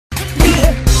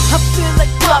feel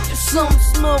like popping some,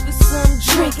 smoking some,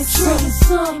 drinking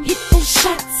some. Hit those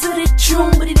shots of that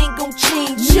drum, but it ain't gon'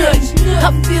 change nothing. I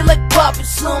feel like popping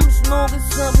some, smoking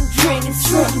some, drinking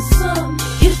some.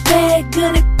 Hit a bag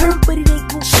of that perk, but it ain't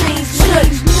gon' change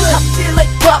nothing. I feel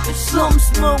like popping some,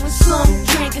 smoking some,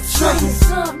 drinking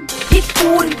some. Hit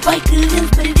 40 Vicodins,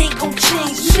 but it ain't gon'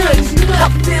 change nothing. I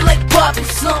feel like popping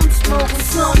some, smoking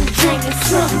some, drinking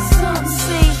some.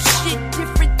 Same shit,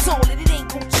 different tone, and it ain't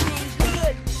gon' change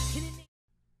nothing.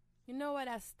 You know what?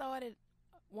 I started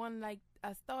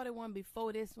one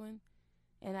before this one,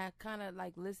 and I kind of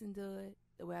like listened to it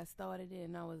the way I started it,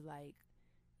 and I was like,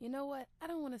 you know what? I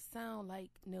don't want to sound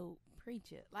like no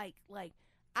preacher. Like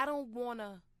I don't want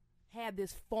to have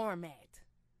this format.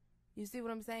 You see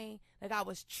what I'm saying? Like I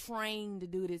was trained to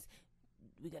do this.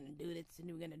 We're gonna do this,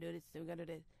 and we're gonna do this, and we're gonna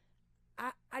do this.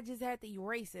 I just had to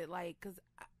erase it, like, cause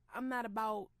I'm not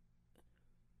about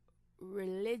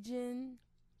religion.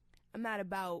 I'm not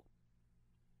about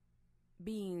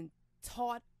being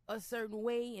taught a certain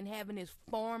way and having this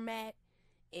format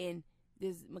and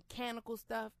this mechanical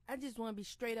stuff. I just want to be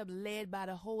straight up led by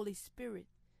the Holy Spirit,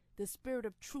 the Spirit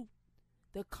of truth,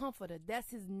 the Comforter.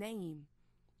 That's his name.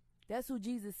 That's who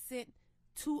Jesus sent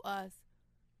to us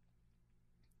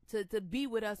to be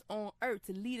with us on earth,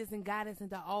 to lead us and guide us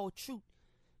into all truth.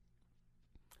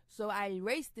 So I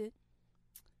erased it.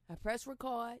 I pressed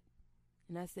record.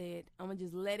 And I said, I'm gonna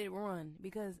just let it run,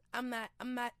 because I'm not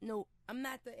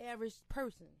the average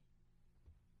person.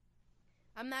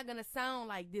 I'm not gonna sound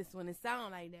like this one and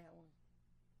sound like that one.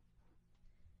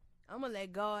 I'm gonna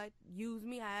let God use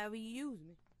me however he used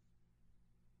me.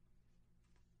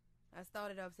 I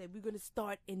started off saying we're gonna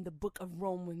start in the book of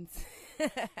Romans.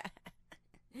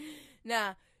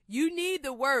 Now, you need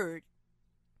the word.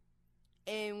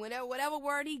 And whatever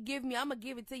word he give me, I'm gonna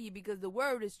give it to you, because the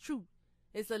word is truth.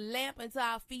 It's a lamp unto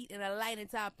our feet and a light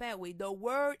unto our pathway. The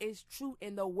word is true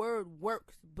and the word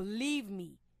works. Believe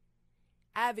me.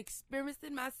 I've experienced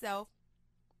it myself.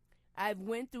 I've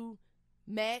went through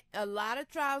a lot of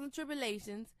trials and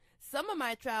tribulations. Some of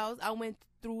my trials, I went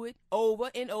through it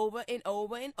over and over and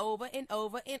over and over and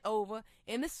over and over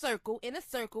in a circle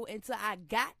until I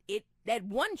got that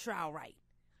one trial right.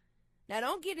 Now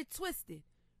don't get it twisted.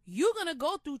 You're going to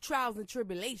go through trials and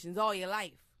tribulations all your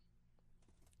life.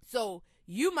 So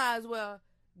you might as well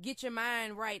get your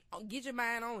mind right, get your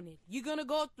mind on it. You're going to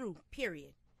go through,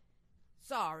 period.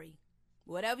 Sorry.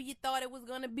 Whatever you thought it was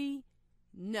going to be,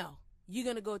 no, you're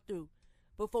going to go through.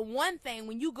 But for one thing,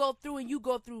 when you go through and you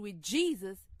go through with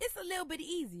Jesus, it's a little bit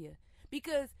easier,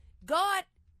 because God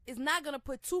is not going to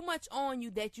put too much on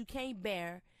you that you can't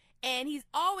bear, and he's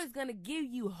always going to give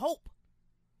you hope.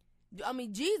 I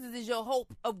mean, Jesus is your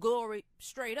hope of glory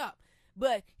straight up,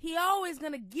 but he always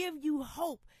going to give you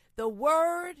hope. The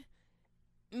word,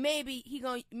 maybe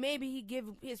he give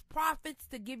his prophets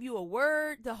to give you a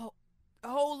word to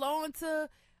hold on to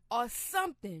or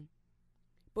something.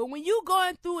 But when you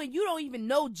going through and you don't even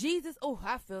know Jesus, oh,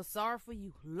 I feel sorry for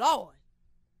you, Lord.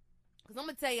 Because I'm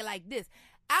going to tell you like this.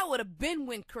 I would have been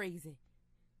went crazy.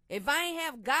 If I ain't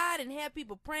have God and have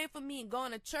people praying for me and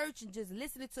going to church and just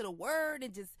listening to the word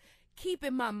and just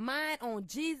keeping my mind on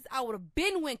Jesus, I would have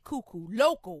been went cuckoo,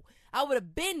 local. I would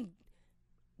have been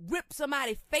ripped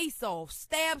somebody's face off,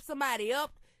 stabbed somebody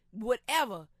up,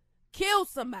 whatever, killed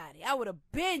somebody. I would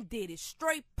have been did it,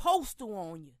 straight postal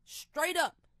on you, straight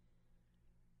up.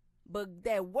 But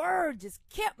that word just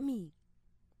kept me.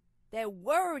 That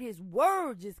word, his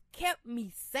word just kept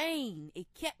me sane. It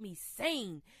kept me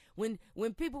sane. When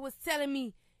people was telling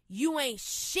me, you ain't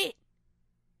shit.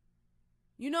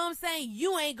 You know what I'm saying?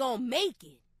 You ain't gonna make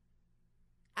it.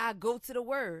 I go to the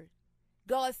word.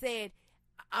 God said,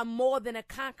 I'm more than a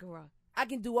conqueror. I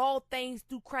can do all things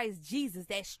through Christ Jesus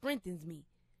that strengthens me.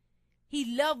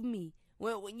 He loved me.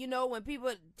 When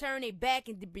people turn their back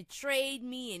and betrayed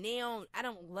me and I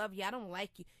don't love you, I don't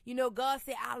like you. You know, God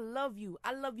said, I love you.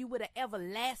 I love you with an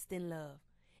everlasting love.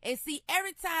 And see,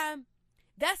 every time,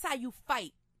 that's how you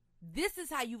fight. This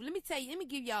is how let me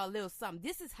give y'all a little something.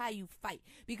 This is how you fight.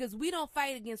 Because we don't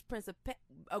fight against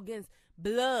against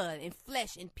blood and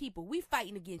flesh and people. We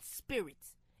fighting against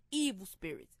spirits, evil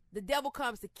spirits. The devil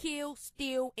comes to kill,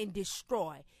 steal, and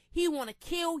destroy. He want to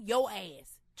kill your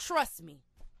ass. Trust me.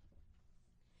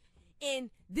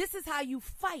 And this is how you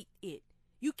fight it.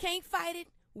 You can't fight it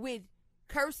with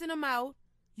cursing them out.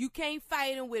 You can't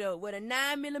fight them with a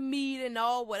 9mm and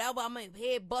all, whatever. I'm a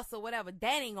head bust or whatever.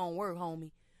 That ain't gonna work, homie.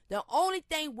 The only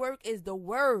thing work is the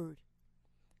word.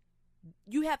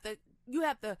 You have to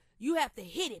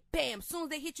hit it. Bam. As soon as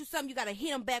they hit you something, you gotta hit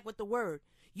them back with the word.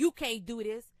 You can't do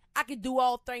this. I can do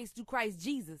all things through Christ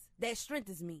Jesus. That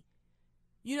strengthens me.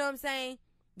 You know what I'm saying?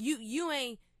 You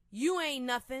ain't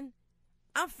nothing.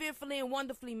 I'm fearfully and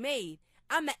wonderfully made.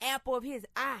 I'm the apple of his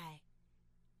eye.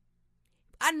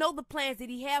 I know the plans that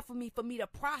he had for me to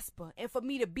prosper and for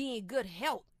me to be in good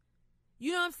health.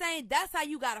 You know what I'm saying? That's how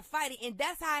you got to fight it. And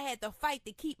that's how I had to fight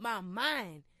to keep my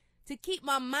mind. To keep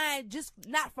my mind just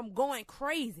not from going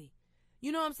crazy.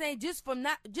 You know what I'm saying? Just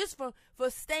for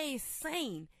staying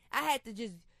sane. I had to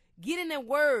just get in that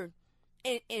word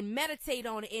and meditate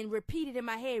on it and repeat it in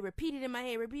my head, repeat it in my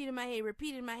head, repeat it in my head,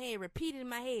 repeat it in my head, repeat it in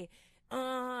my head.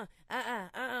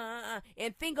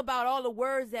 And think about all the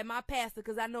words that my pastor,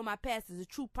 because I know my pastor is a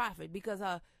true prophet, because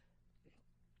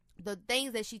the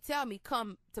things that she tell me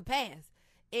come to pass.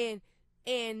 And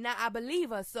now I believe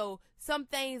her. So some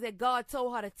things that God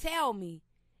told her to tell me,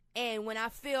 and when I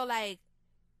feel like,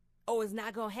 oh, it's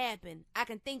not going to happen, I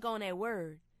can think on that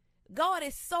word. God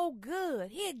is so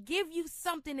good. He'll give you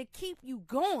something to keep you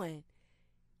going.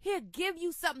 He'll give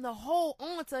you something to hold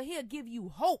on to. He'll give you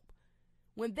hope.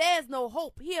 When there's no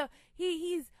hope,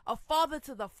 he's a father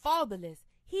to the fatherless.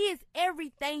 He is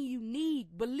everything you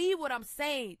need. Believe what I'm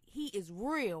saying. He is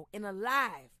real and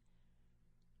alive.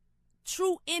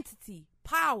 True entity,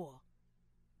 power.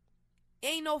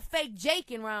 Ain't no fake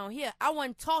jaking around here. I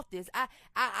wasn't taught this.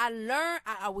 I learned.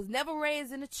 I was never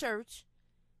raised in the church,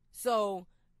 so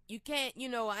you can't.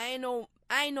 I ain't no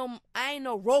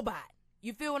robot.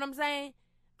 You feel what I'm saying?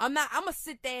 I'm gonna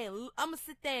sit there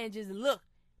and just look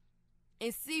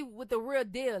and see what the real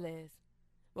deal is.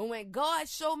 But when God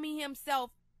showed me himself,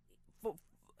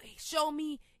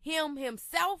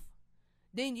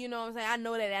 then you know what I'm saying,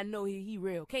 I know he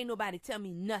real. Can't nobody tell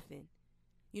me nothing.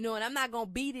 And I'm not going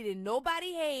to beat it in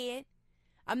nobody's head.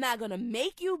 I'm not going to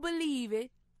make you believe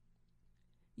it.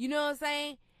 You know what I'm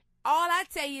saying? All I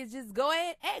tell you is just go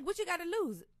ahead. Hey, what you got to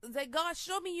lose? Say, God,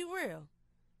 show me you real.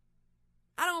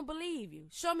 I don't believe you.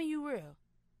 Show me you real.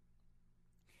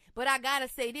 But I got to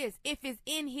say this. If it's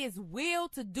in his will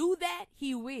to do that,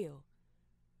 he will.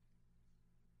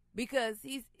 Because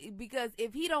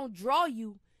if he don't draw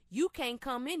you, you can't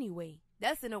come anyway.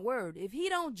 That's in a word. If he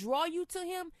don't draw you to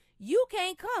him, you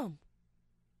can't come.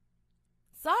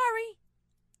 Sorry.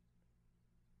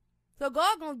 So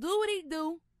God gonna do what he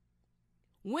do,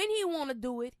 when he want to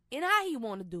do it, and how he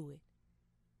want to do it.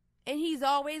 And he's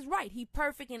always right. He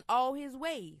perfect in all his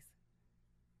ways.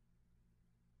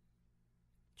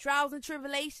 Trials and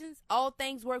tribulations, all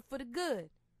things work for the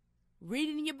good. Read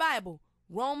it in your Bible.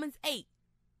 Romans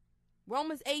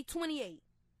 8:28.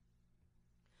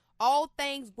 All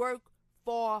things work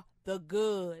for the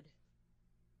good.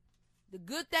 The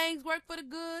good things work for the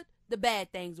good. The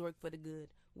bad things work for the good.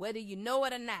 Whether you know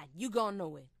it or not, you gonna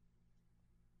know it.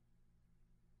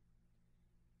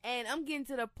 And I'm getting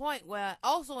to the point where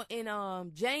also in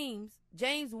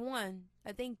James 1,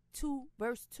 I think 2,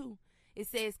 verse 2, it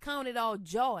says, count it all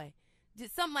joy.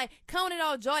 Just something like, count it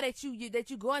all joy that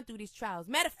you going through these trials.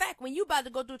 Matter of fact, when you about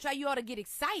to go through a trial, you ought to get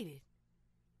excited.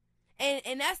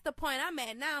 And that's the point I'm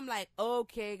at now. I'm like,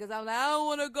 okay, because I'm like, I don't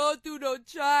want to go through no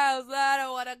trials. I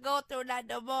don't want to go through that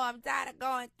no more. I'm tired of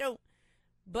going through.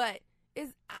 But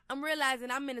I'm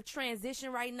realizing I'm in a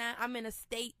transition right now. I'm in a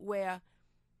state where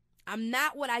I'm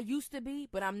not what I used to be,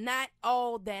 but I'm not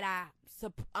all that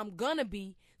I'm going to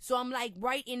be. So I'm like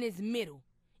right in this middle.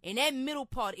 And that middle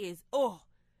part is,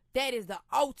 that is the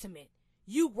ultimate.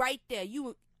 You right there.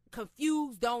 You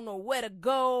confused, don't know where to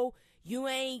go. You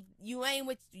ain't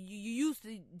what you used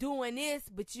to doing this,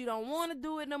 but you don't want to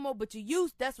do it no more. But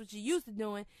that's what you used to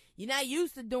doing. You're not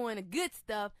used to doing the good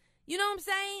stuff. You know what I'm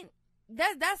saying?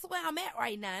 That's where I'm at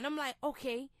right now. And I'm like,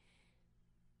 okay.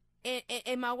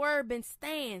 And my word been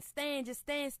stand, just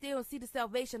stand still and see the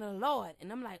salvation of the Lord.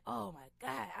 And I'm like, oh my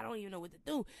God, I don't even know what to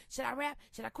do. Should I rap?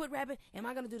 Should I quit rapping? Am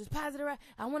I going to do this positive rap?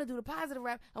 I want to do the positive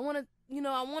rap. I want to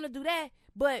do that.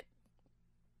 But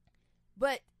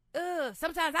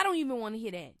sometimes I don't even want to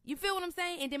hear that. You feel what I'm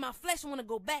saying? And then my flesh want to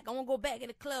go back. I want to go back in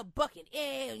the club bucket.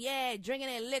 Yeah, drinking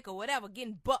that liquor, whatever,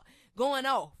 going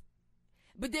off.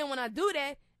 But then when I do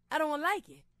that, I don't like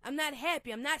it. I'm not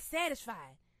happy. I'm not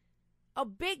satisfied.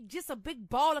 Just a big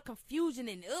ball of confusion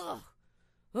and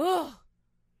ugh.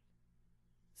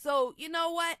 So, you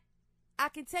know what? I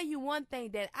can tell you one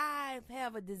thing, that I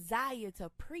have a desire to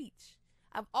preach.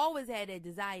 I've always had that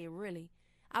desire, really.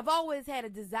 I've always had a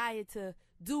desire to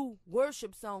do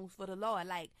worship songs for the Lord.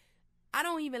 Like, I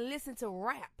don't even listen to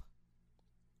rap.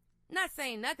 Not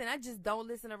saying nothing. I just don't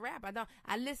listen to rap.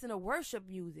 I listen to worship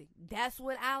music. That's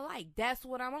what I like. That's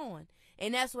what I'm on.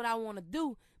 And that's what I want to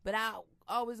do. But I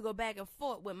always go back and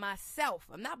forth with myself.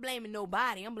 I'm not blaming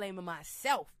nobody. I'm blaming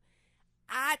myself.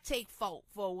 I take fault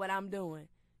for what I'm doing,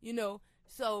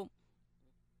 So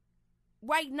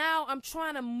right now I'm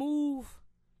trying to move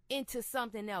into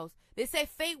something else. They say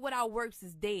faith without works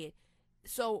is dead.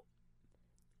 So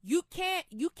you can't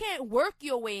work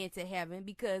your way into heaven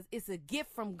because it's a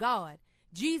gift from God.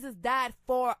 Jesus died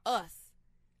for us.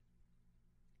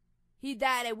 He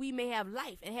died that we may have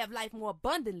life and have life more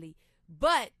abundantly.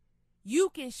 But you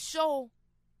can show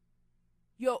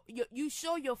you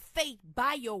show your faith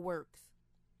by your works.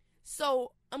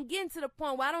 So I'm getting to the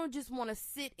point where I don't just want to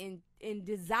sit and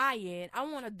desire it. I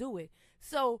want to do it.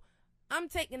 So I'm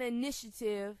taking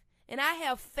initiative, and I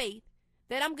have faith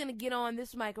that I'm going to get on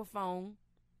this microphone.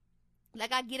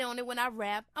 Like I get on it when I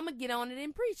rap, I'm going to get on it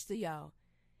and preach to y'all.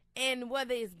 And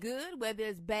whether it's good, whether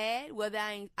it's bad, whether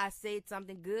I said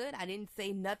something good, I didn't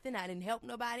say nothing, I didn't help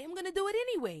nobody, I'm going to do it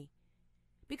anyway.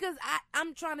 Because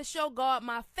I'm trying to show God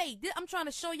my faith. I'm trying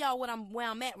to show y'all where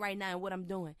I'm at right now and what I'm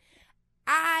doing.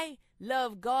 I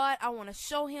love God. I want to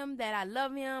show him that I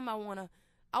love him. I want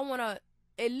to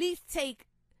at least take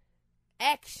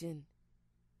action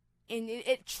and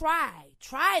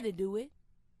try to do it.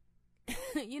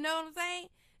 You know what I'm saying?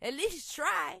 At least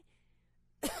try.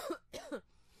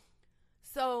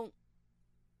 So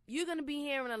you're going to be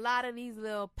hearing a lot of these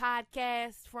little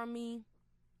podcasts from me.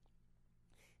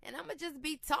 And I'm going to just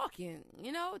be talking,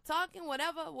 talking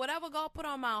whatever God put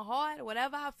on my heart,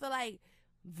 whatever I feel like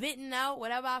venting out,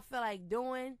 whatever I feel like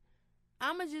doing.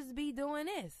 I'm going to just be doing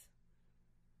this,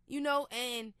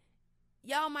 and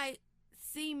y'all might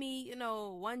see me,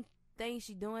 one thing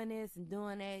she doing this and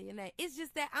doing that, it's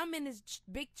just that I'm in this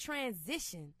big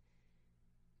transition.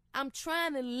 I'm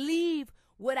trying to leave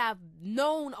what I've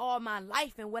known all my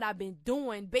life and what I've been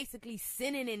doing, basically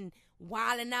sinning and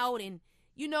wilding out. And,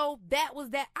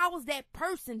 I was that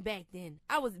person back then.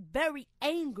 I was very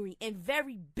angry and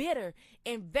very bitter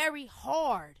and very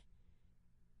hard.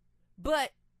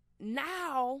 But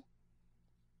now,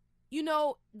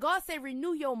 God said,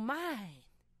 renew your mind.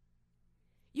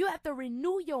 You have to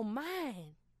renew your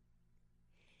mind.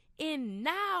 And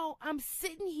now I'm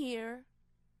sitting here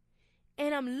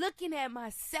and I'm looking at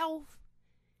myself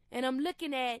and I'm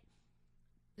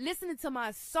listening to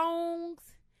my songs,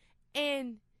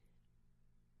 and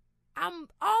I'm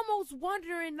almost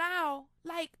wondering now,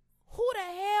 like, who the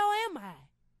hell am I?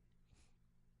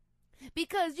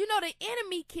 Because, the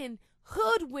enemy can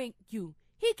hoodwink you.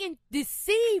 He can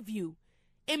deceive you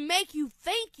and make you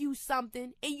think you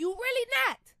something and you really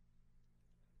not.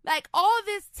 Like, all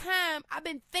this time I've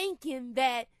been thinking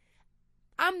that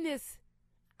I'm this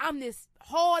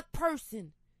hard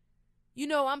person.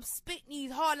 I'm spitting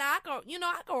these hard. Now I can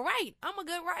write. I'm a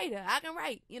good writer. I can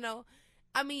write,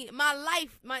 I mean, my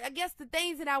life, I guess the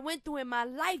things that I went through in my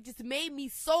life just made me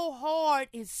so hard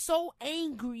and so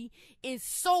angry and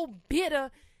so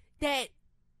bitter that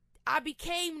I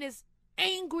became this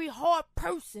angry, hard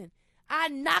person. I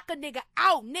knock a nigga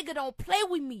out. Nigga, don't play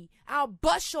with me. I'll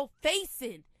bust your face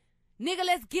in. Nigga,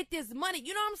 let's get this money.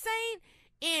 You know what I'm saying?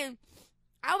 And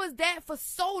I was that for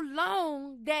so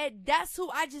long that that's who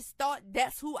I just thought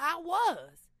that's who I was.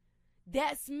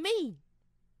 That's me.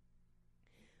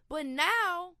 But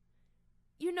now,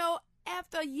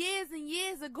 after years and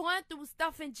years of going through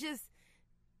stuff and just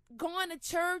going to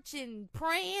church and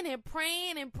praying and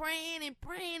praying and praying and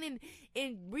praying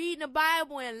and reading the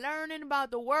Bible and learning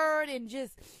about the word and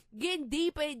just getting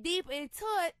deeper and deeper into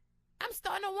it, I'm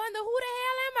starting to wonder, who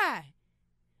the hell am I?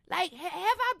 Like, have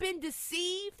I been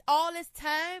deceived all this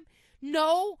time?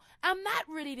 No, I'm not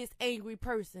really this angry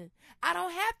person. I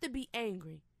don't have to be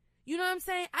angry. You know what I'm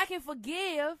saying? I can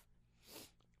forgive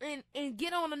and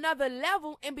get on another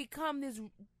level and become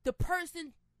the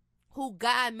person who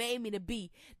God made me to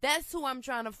be. That's who I'm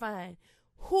trying to find.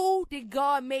 Who did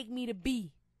God make me to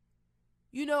be?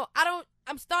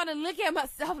 I'm starting to look at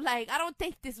myself like, I don't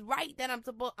think this right that I'm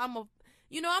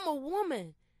a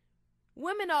woman.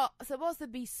 Women are supposed to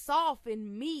be soft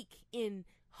and meek and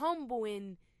humble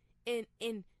and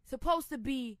supposed to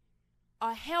be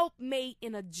a helpmate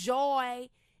and a joy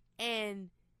and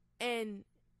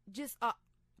just a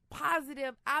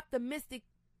positive, optimistic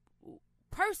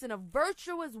person, a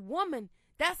virtuous woman.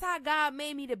 That's how God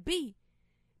made me to be.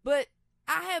 But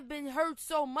I have been hurt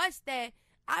so much that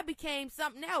I became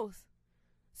something else.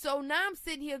 So now I'm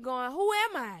sitting here going, who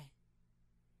am I?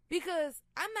 Because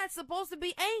I'm not supposed to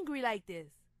be angry like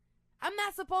this. I'm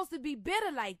not supposed to be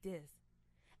bitter like this.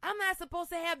 I'm not supposed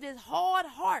to have this hard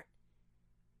heart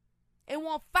and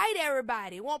want to fight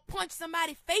everybody, want to punch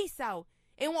somebody's face out,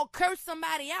 and want to curse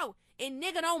somebody out. And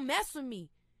nigga, don't mess with me.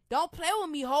 Don't play with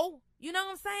me, ho. You know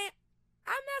what I'm saying?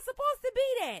 I'm not supposed to be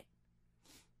that.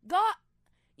 God,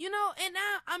 and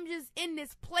now I'm just in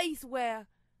this place where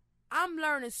I'm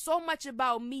learning so much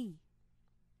about me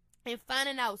and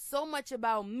finding out so much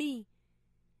about me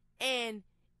and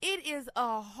it is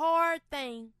a hard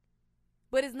thing,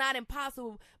 but it's not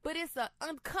impossible. But it's an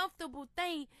uncomfortable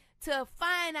thing to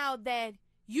find out that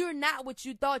you're not what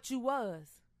you thought you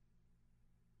was.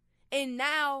 And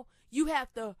now you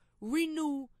have to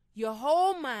renew your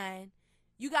whole mind.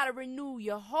 You got to renew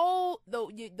your whole, the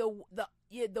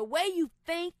way you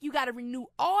think. You got to renew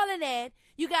all of that.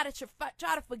 You got to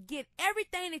try to forget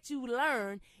everything that you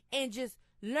learned and just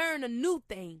learn a new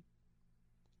thing.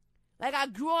 Like, I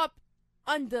grew up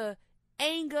under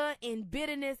anger and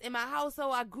bitterness in my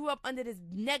household. I grew up under this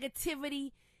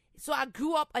negativity. So I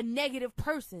grew up a negative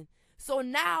person. So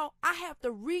now I have to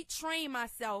retrain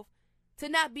myself to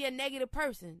not be a negative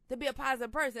person, to be a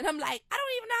positive person. I'm like, I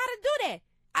don't even know how to do that.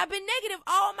 I've been negative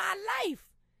all my life.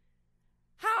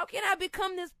 How can I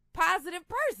become this positive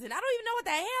person? I don't even know what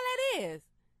the hell that is.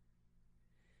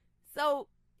 So,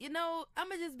 you know, I'm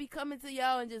going to just be coming to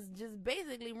y'all and just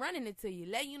basically running it to you.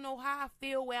 Letting you know how I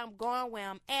feel, where I'm going, where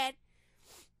I'm at.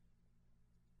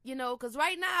 You know, because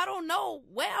right now I don't know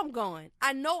where I'm going.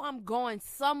 I know I'm going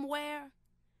somewhere.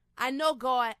 I know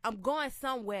I'm going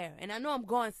somewhere. And I know I'm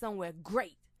going somewhere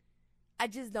great. I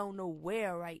just don't know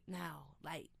where right now.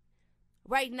 Like,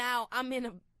 right now I'm in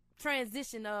a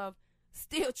transition of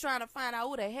still trying to find out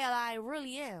who the hell I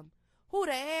really am. Who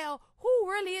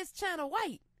really is Chyna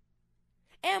Whyte?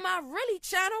 Am I really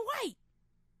Chyna Whyte?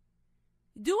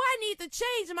 Do I need to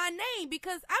change my name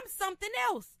because I'm something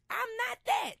else? I'm not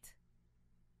that.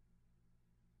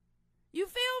 You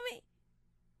feel me?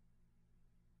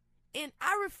 And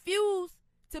I refuse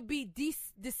to be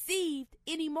deceived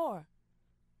anymore.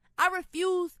 I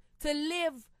refuse to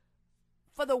live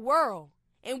for the world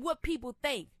and what people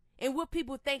think. And what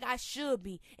people think I should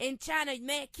be. And Chyna,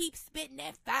 man, keep spitting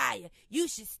that fire. You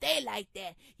should stay like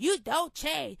that. You don't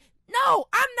change. No,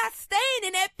 I'm not staying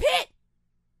in that pit.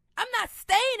 I'm not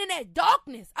staying in that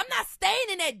darkness. I'm not staying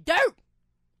in that dirt.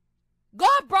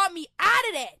 God brought me out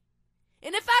of that.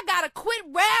 And if I gotta quit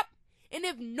rap, and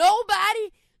if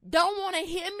nobody don't want to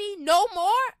hear me no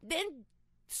more, then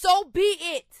so be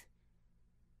it.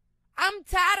 I'm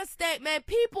tired of staying, man.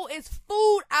 People is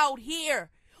food out here.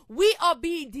 We are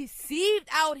being deceived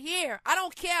out here. I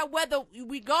don't care whether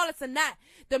regardless or not.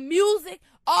 The music,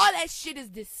 all that shit is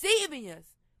deceiving us.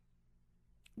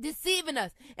 Deceiving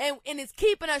us. And it's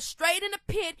keeping us straight in the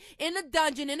pit, in the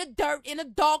dungeon, in the dirt, in the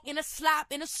dark, in the slop,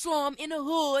 in the slum, in the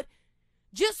hood.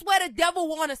 Just where the devil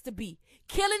wants us to be.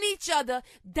 Killing each other,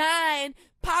 dying,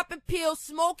 popping pills,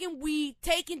 smoking weed,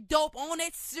 taking dope on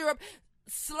that syrup,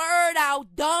 slurred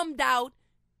out, dumbed out,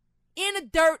 in the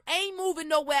dirt, ain't moving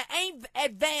nowhere, ain't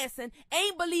advancing,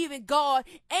 ain't believing God,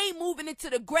 ain't moving into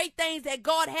the great things that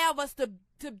God have us to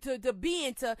be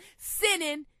into,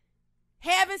 sinning,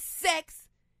 having sex,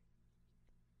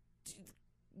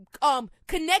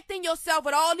 connecting yourself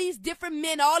with all these different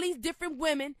men, all these different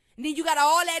women, and then you got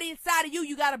all that inside of you,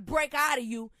 you got to break out of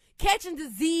you, catching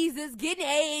diseases, getting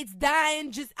AIDS,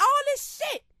 dying, just all this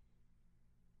shit.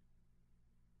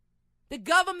 The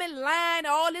government lying,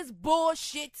 all this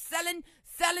bullshit, selling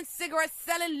cigarettes,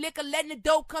 selling liquor, letting the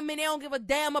dope come in. They don't give a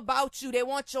damn about you. They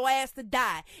want your ass to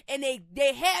die. And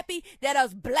they happy that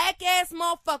us black ass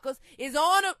motherfuckers is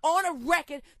on a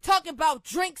record talking about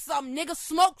drink something, nigga,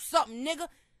 smoke something, nigga,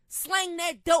 slang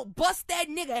that dope, bust that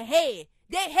nigga head.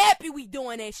 They happy we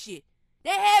doing that shit. They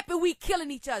happy we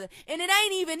killing each other. And it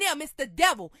ain't even them, it's the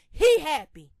devil. He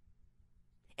happy.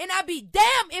 And I be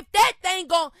damn if that thing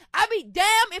I be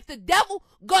damn if the devil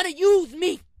gonna use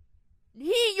me. He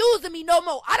ain't using me no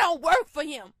more. I don't work for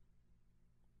him.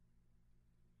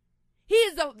 He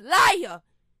is a liar.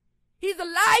 He's a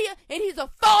liar and he's a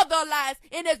father of lies.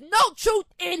 And there's no truth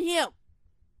in him.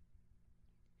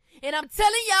 And I'm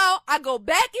telling y'all, I go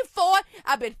back and forth.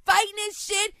 I've been fighting this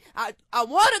shit. I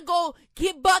want to go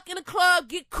get buck in the club,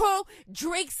 get cool,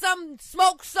 drink something,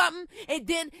 smoke something, and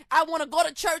then I want to go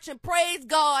to church and praise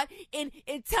God and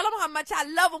tell him how much I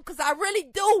love him because I really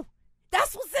do.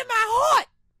 That's what's in my heart.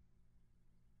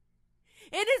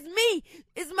 And it's me.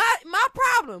 It's my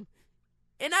problem.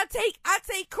 And I take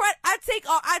credit. I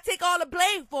take all the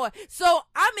blame for it. So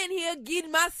I'm in here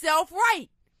getting myself right.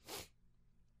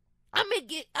 I'm in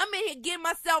here getting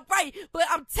myself right. But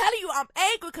I'm telling you, I'm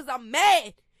angry because I'm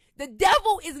mad. The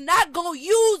devil is not going to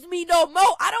use me no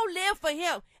more. I don't live for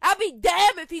him. I'll be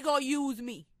damned if he going to use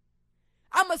me.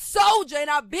 I'm a soldier and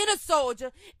I've been a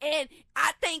soldier. And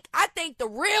I think the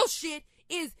real shit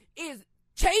is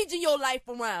changing your life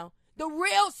around. The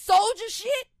real soldier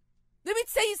shit. Let me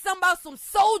tell you something about some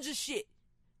soldier shit.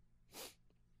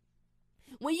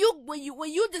 When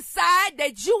you decide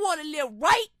that you want to live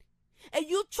right, and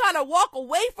you trying to walk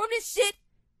away from this shit,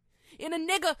 and a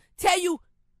nigga tell you,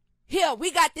 here, we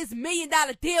got this $1 million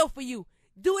deal for you.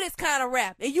 do this kind of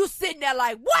rap. And you sitting there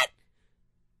like, what?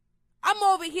 I'm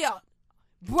over here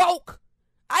broke.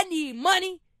 I need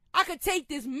money. I could take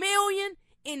this $1 million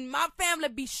and my family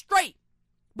be straight,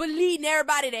 but leading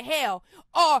everybody to hell.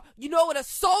 Or you know what a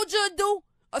soldier do?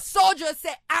 A soldier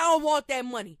say, I don't want that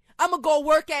money. I'm going to go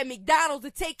work at McDonald's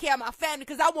to take care of my family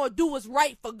because I want to do what's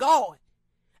right for God.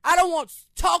 I don't want to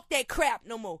talk that crap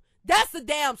no more. That's a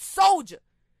damn soldier.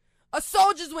 A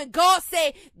soldier's when God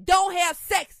say, don't have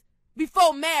sex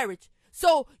before marriage.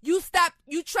 So you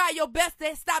try your best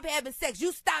to stop having sex.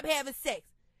 You stop having sex.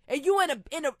 And you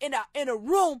in a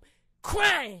room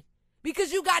crying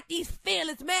because you got these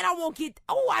feelings, man.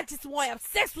 I just want to have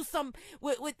sex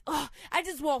with I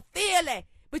just want to feel that.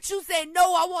 But you say,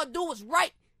 no, I want to do what's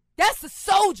right. That's a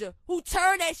soldier who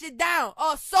turn that shit down.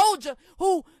 Or a soldier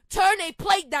who turn their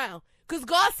plate down. Because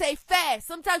God say fast.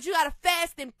 Sometimes you got to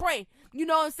fast and pray. You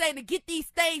know what I'm saying? To get these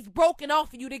things broken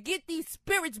off of you. To get these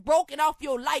spirits broken off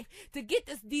your life. To get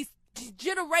these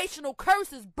generational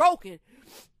curses broken.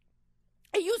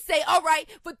 And you say, all right,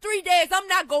 for 3 days, I'm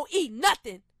not going to eat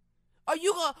nothing. Are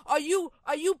you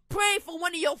praying for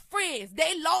one of your friends?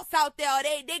 They lost out there, or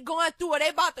they going through, or they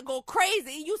about to go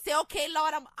crazy. And you say, okay,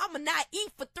 Lord, I'm going to not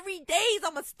eat for 3 days.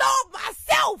 I'm going to starve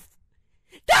myself.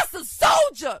 That's a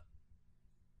soldier.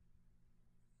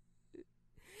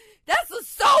 That's a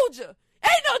soldier.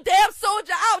 Ain't no damn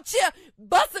soldier out here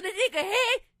busting a nigga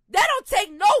head. That don't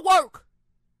take no work.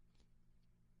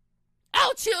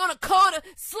 Out here on the corner,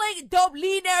 slinging dope,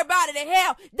 leading everybody to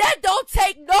hell. That don't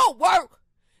take no work.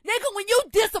 Nigga, when you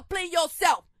discipline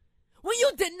yourself, when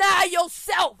you deny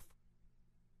yourself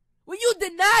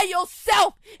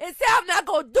and say, I'm not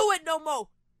going to do it no more.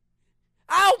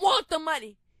 I don't want the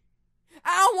money.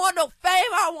 I don't want no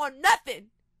fame. I don't want nothing.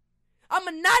 I'm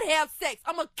going to not have sex.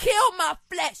 I'm going to kill my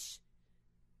flesh.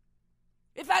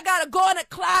 If I got to go in a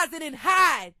closet and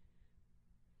hide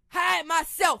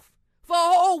myself for a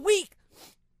whole week,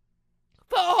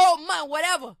 for a whole month,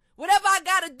 whatever I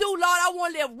got to do, Lord, I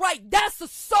want to live right. That's a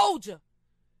soldier.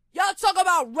 Y'all talk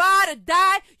about ride or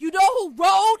die. You know who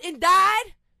rode and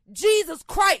died? Jesus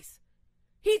Christ.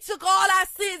 He took all our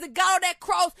sins and got on that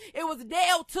cross. It was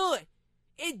nailed to it.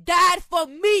 It died for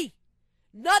me.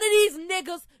 None of these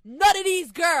niggas, none of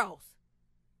these girls.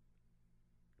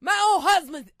 My own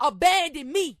husband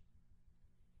abandoned me.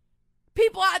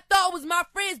 People I thought was my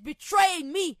friends betrayed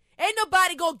me. Ain't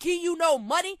nobody gonna give you no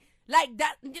money like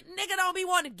that. Nigga don't be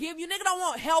wanting to give you. Nigga don't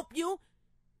want to help you.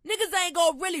 Niggas ain't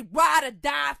gonna really ride or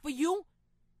die for you.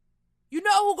 You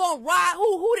know who gonna ride?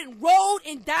 Who done rode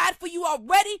and died for you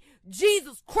already?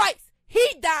 Jesus Christ.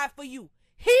 He died for you.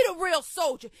 He the real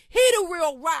soldier. He the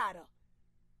real rider.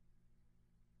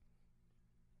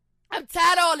 I'm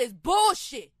tired of all this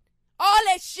bullshit. All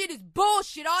that shit is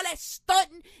bullshit. All that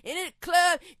stunting and in the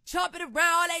club, jumping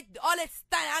around, all that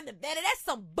stunting. I'm the better. That's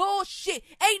some bullshit.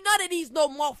 Ain't none of these no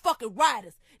motherfucking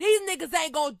riders. These niggas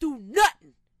ain't gonna do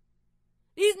nothing.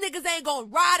 These niggas ain't gonna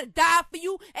ride or die for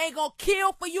you. Ain't gonna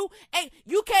kill for you.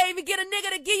 You can't even get a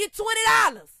nigga to give you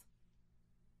 $20.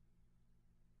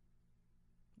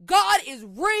 God is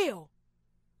real.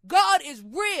 God is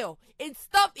real. And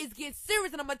stuff is getting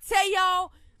serious. And I'm gonna tell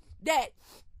y'all that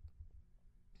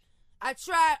I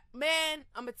try, man,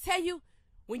 I'm going to tell you,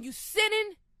 when you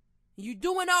sinning, you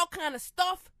doing all kind of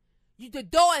stuff, the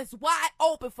door is wide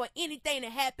open for anything to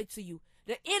happen to you.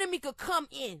 The enemy could come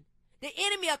in. The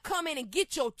enemy will come in and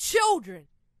get your children.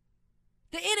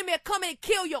 The enemy will come in and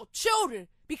kill your children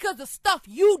because of stuff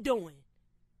you doing.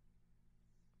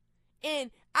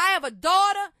 And I have a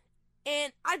daughter,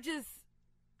 and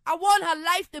I want her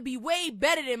life to be way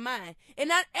better than mine. And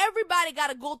not everybody got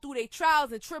to go through their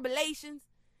trials and tribulations.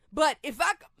 But if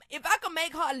I can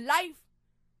make her life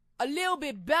a little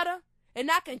bit better, and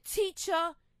I can teach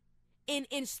her and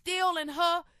instill in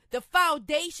her the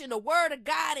foundation, the word of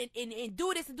God, and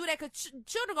do this and do that, because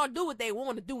children gonna do what they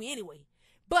want to do anyway.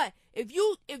 But if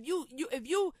you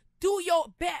do your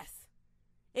best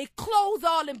and close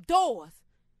all them doors,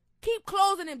 keep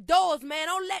closing them doors, man.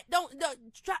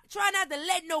 Try not to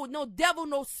let no devil,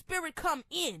 no spirit come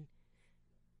in.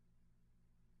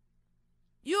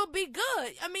 You'll be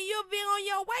good. I mean, you'll be on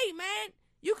your way, man.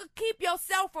 You can keep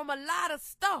yourself from a lot of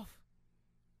stuff.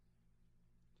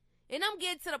 And I'm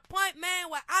getting to the point, man,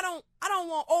 where I don't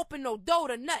want to open no door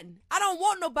to nothing. I don't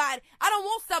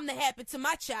want something to happen to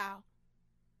my child.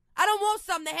 I don't want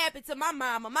something to happen to my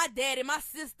mama, my daddy, my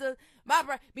sister, my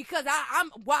brother, because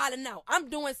I'm wilding out. I'm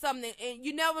doing something, and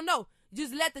you never know.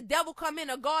 Just let the devil come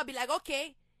in, or God be like,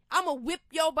 okay, I'm going to whip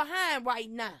your behind right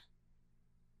now.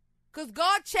 Because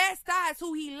God chastises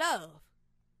who he loves.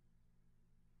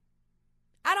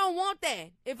 I don't want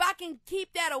that. If I can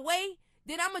keep that away,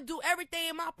 then I'm gonna do everything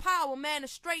in my power, man, to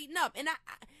straighten up. And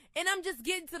I'm just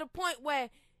getting to the point where,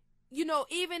 you know,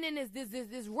 even in this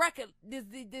record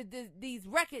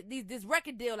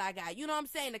deal I got, you know what I'm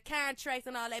saying, the contracts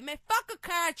and all that, man, fuck a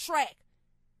contract.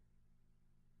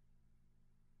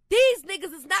 These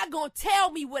niggas is not gonna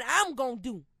tell me what I'm gonna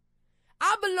do.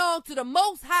 I belong to the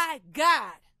Most High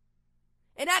God,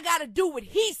 and I gotta do what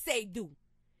He say do.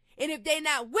 And if they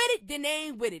not with it, then they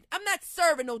ain't with it. I'm not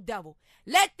serving no devil.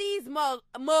 Let these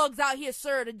mugs out here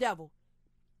serve the devil.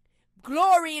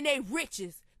 Glory in their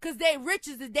riches. Because their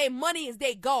riches is their money, is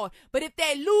their God. But if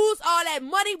they lose all that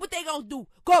money, what they gonna do?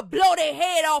 Go blow their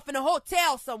head off in a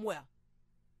hotel somewhere.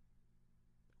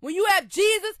 When you have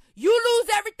Jesus, you lose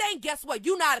everything. Guess what?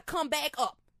 You know how to come back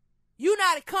up. You know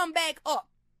how to come back up.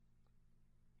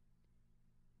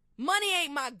 Money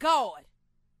ain't my God.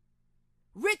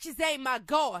 Riches ain't my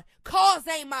God. Cars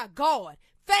ain't my God.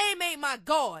 Fame ain't my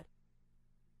God.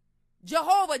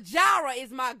 Jehovah Jireh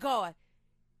is my God.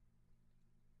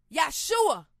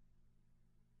 Yeshua.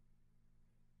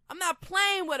 I'm not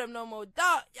playing with him no more,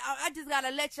 dog. I just gotta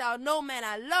let y'all know, man,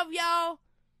 I love y'all.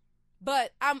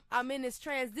 But I'm in this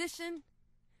transition,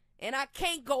 and I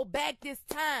can't go back this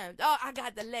time. Dog, I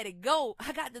got to let it go.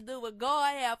 I got to do what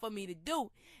God had for me to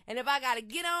do. And if I gotta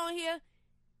get on here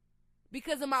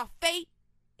because of my faith,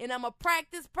 and I'm going to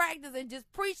practice, and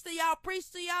just preach to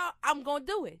y'all, I'm going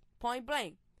to do it, point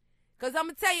blank. Because I'm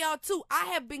going to tell y'all, too, I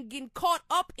have been getting caught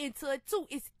up into it, too.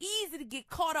 It's easy to get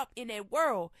caught up in that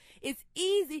world. It's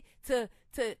easy to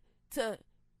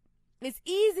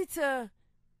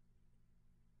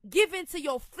give into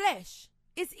your flesh.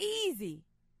 It's easy.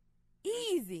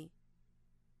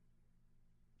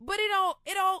 But it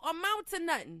don't amount to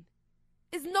nothing.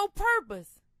 It's no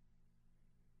purpose.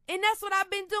 And that's what I've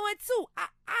been doing too. I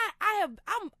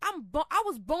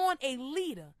was born a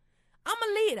leader. I'm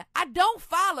a leader. I don't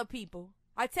follow people.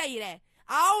 I tell you that.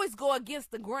 I always go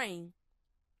against the grain.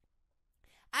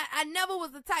 I never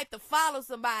was the type to follow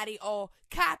somebody or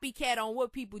copycat on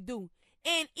what people do.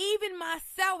 And even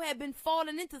myself have been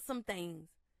falling into some things.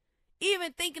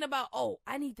 Even thinking about, oh,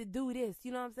 I need to do this.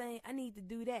 You know what I'm saying? I need to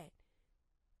do that.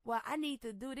 Well, I need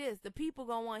to do this. The people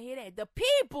gonna want to hear that. The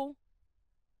people.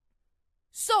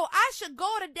 So I should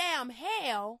go to damn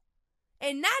hell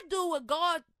and not do what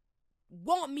God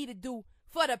want me to do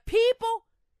for the people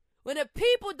when the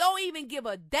people don't even give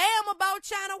a damn about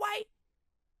Chyna Whyte.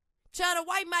 Chyna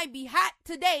Whyte might be hot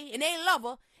today and they love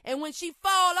her, and when she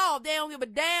fall off, they don't give a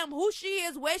damn who she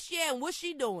is, where she at, and what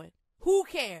she doing. Who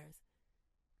cares?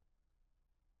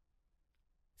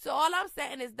 So all I'm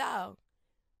saying is, dog,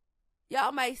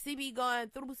 y'all might see me going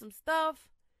through some stuff,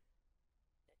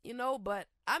 you know, but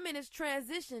I'm in this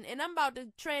transition, and I'm about to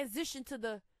transition to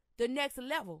the next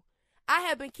level. I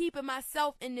have been keeping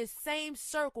myself in this same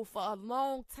circle for a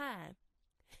long time.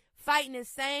 Fighting the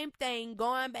same thing,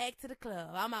 going back to the club.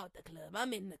 I'm out the club.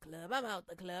 I'm in the club. I'm out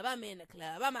the club. I'm in the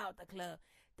club. I'm out the club.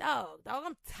 Dog,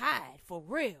 I'm tired, for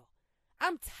real.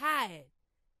 I'm tired.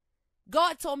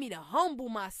 God told me to humble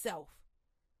myself.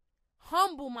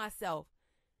 Humble myself.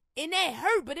 And that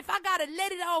hurt, but if I gotta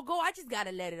let it all go, I just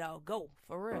gotta let it all go.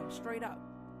 For real, straight up.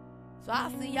 So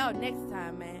I'll see y'all next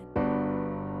time, man.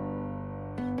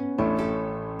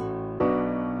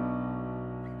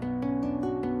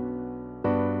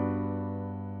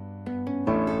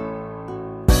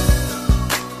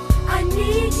 I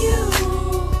need you.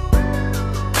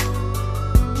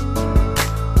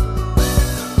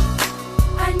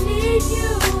 I need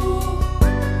you.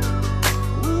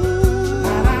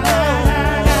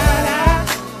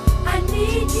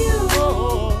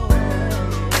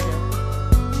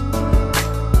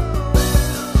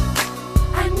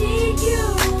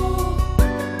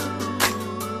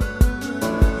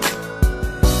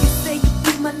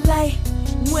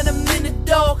 When I'm in the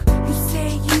dark, you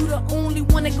say you the only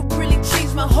one that could really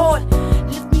change my heart.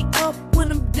 Lift me up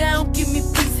when I'm down, give me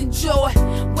peace and joy.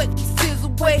 Wipe these tears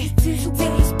away, take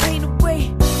this pain away.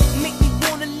 Make me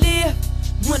wanna live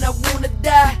when I wanna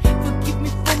die. Forgive me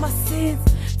for my sins,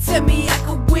 tell me I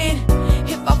could win.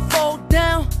 If I fall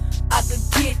down, I could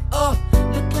get up.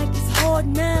 Look like it's hard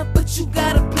now, but you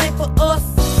got a plan for us.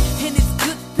 And it's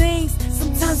good things,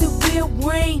 sometimes it will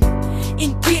rain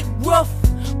and get rough,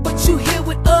 but you here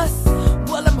with us.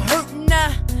 Well, I'm hurting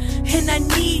now, and I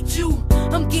need you.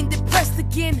 I'm getting depressed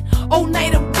again. All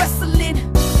night I'm wrestling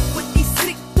with these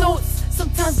sick thoughts.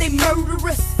 Sometimes they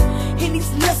murderous. And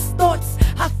these lust thoughts,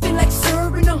 I feel like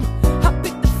serving them. I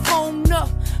pick the phone up,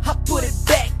 I put it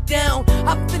back down.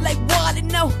 I feel like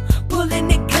wilding out, pulling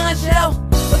the ganja out.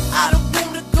 But I don't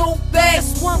wanna go back,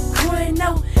 that's why I'm crying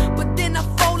out. But then I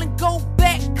fall and go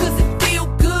back, cause it feel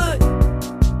good,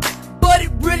 but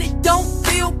it really don't feel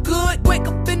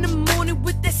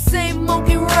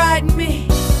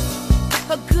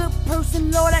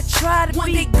try to be.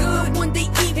 One day good, one day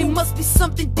evil. It must be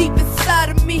something deep inside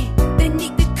of me that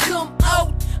need to come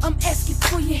out. I'm asking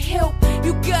for your help.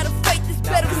 You gotta fight this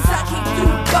battle, cause I can't do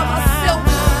it by myself.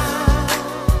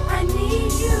 I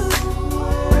need you.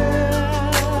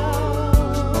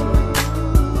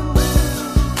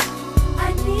 I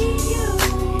need you.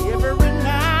 Every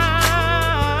night.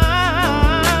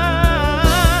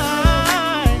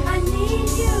 I need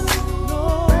you.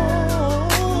 Lord,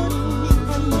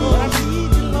 I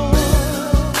need you, Lord.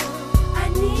 I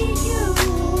need you.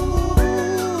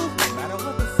 No matter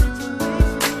what the situation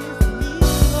is, I need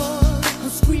you, Lord. I'm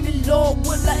screaming, Lord,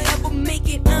 will I ever make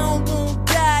it? I don't wanna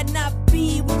die, not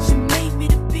be what you made me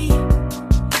to be,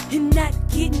 and not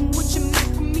getting what you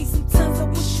meant for me. Sometimes I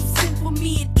wish you sent for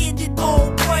me and ended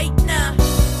all right now,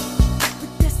 but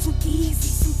that's too easy.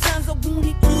 Sometimes I want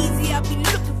it easy. I be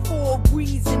looking for a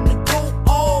reason to go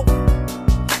off.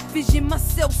 Vision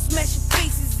myself smashing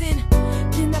faces in,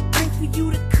 then I pray for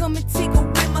you to come and take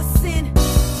away my sin.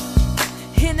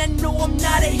 And I know I'm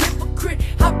not a hypocrite.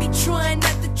 I be trying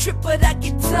not to trip, but I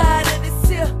get tired of this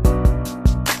here.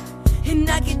 And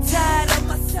I get tired of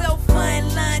myself. I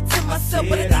ain't lying to myself,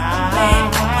 but I think I'm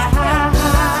mad for my help.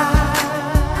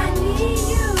 I need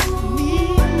you.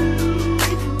 I need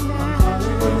you. I'll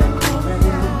be calling out your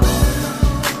name.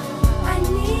 I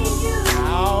need you.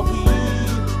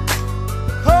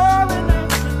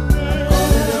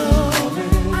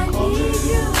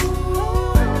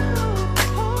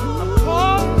 I'm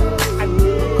calling. I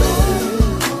need you.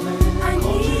 I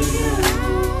need you.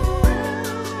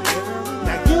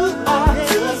 Now you are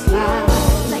just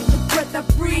Like the breath I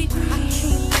breathe, I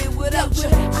can't live without you. I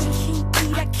can't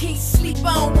eat, I can't sleep,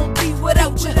 I don't wanna be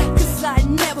without you. Cause I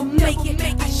never make it,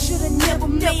 I should've never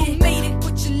made it.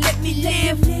 But you let me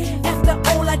live after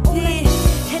all I did.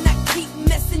 And I keep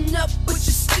messing up, but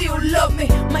you still love me.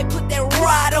 Might put that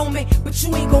ride on me, but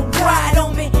you ain't gon' ride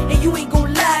on me. And you ain't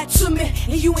gon' lie to me,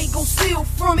 and you ain't gon' steal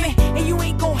from me, and you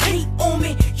ain't gon' hate on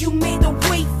me. You made the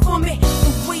way for me,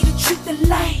 the way to treat the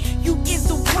light. You is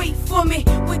the way for me,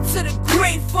 went to the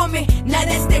grave for me. Now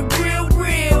that's that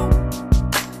real.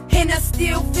 And I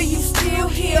still feel you still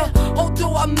here.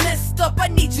 Although I messed up, I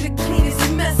need you to clean this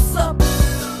mess up.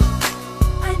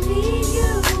 I need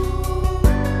you.